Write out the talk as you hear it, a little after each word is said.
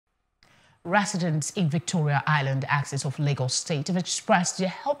Residents in Victoria Island axis of Lagos State have expressed their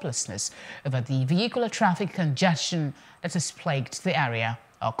helplessness over the vehicular traffic congestion that has plagued the area.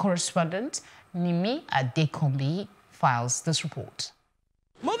 Our correspondent, Nimi Adekanmbi, files this report.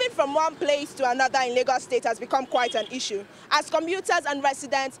 Moving from one place to another in Lagos State has become quite an issue as commuters and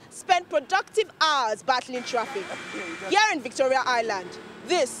residents spend productive hours battling traffic. Here in Victoria Island,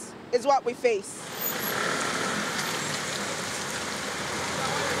 this is what we face.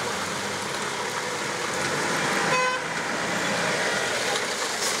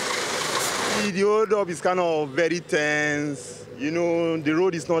 The hold up is kind of very tense, the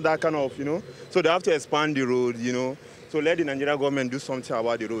road is not that kind of, so they have to expand the road, So let the Nigerian government do something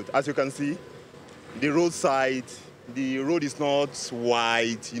about the road. As you can see, the roadside, the road is not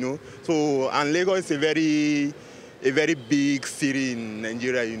wide, So, and Lagos is a very big city in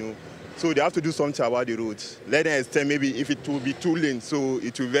Nigeria, So they have to do something about the road. Let them extend maybe if it will be 2 lanes, so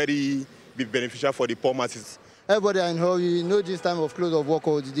it will be beneficial for the poor masses. Everybody are in hurry, this time of close of work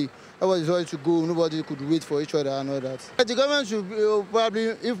all the day. Everybody's ready to go, nobody could wait for each other and all that. The government should probably,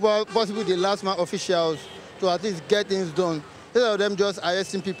 if possible, the last man officials to at least get things done. Instead of them just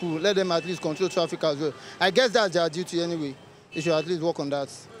arresting people, let them at least control traffic as well. I guess that's their duty anyway. They should at least work on that.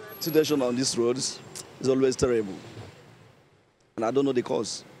 The situation on these roads is always terrible. And I don't know the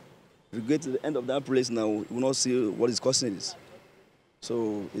cause. If we get to the end of that place now, we will not see what is causing this.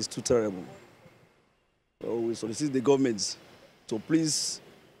 So it's too terrible. So we solicit the government to please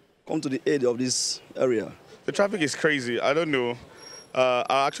come to the aid of this area. The traffic is crazy. I don't know.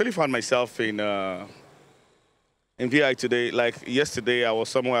 I actually found myself in VI today. Like yesterday, I was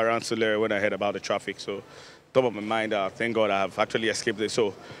somewhere around Solera when I heard about the traffic. So top of my mind, thank God I have actually escaped it.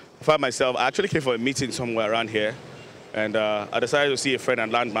 So I found myself, I actually came for a meeting somewhere around here. And I decided to see a friend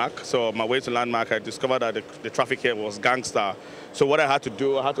at Landmark. So on my way to Landmark, I discovered that the traffic here was gangster. So what I had to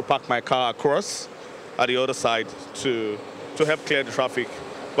do, I had to park my car across at the other side to help clear the traffic.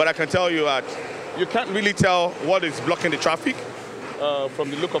 But I can tell you that you can't really tell what is blocking the traffic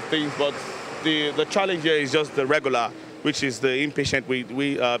from the look of things, but the challenge here is just the regular, which is the impatient.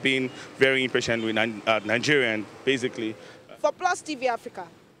 We are being very impatient with Nigerian, basically. For Plus TV Africa,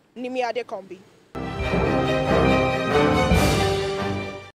 Nimi Adekanmbi.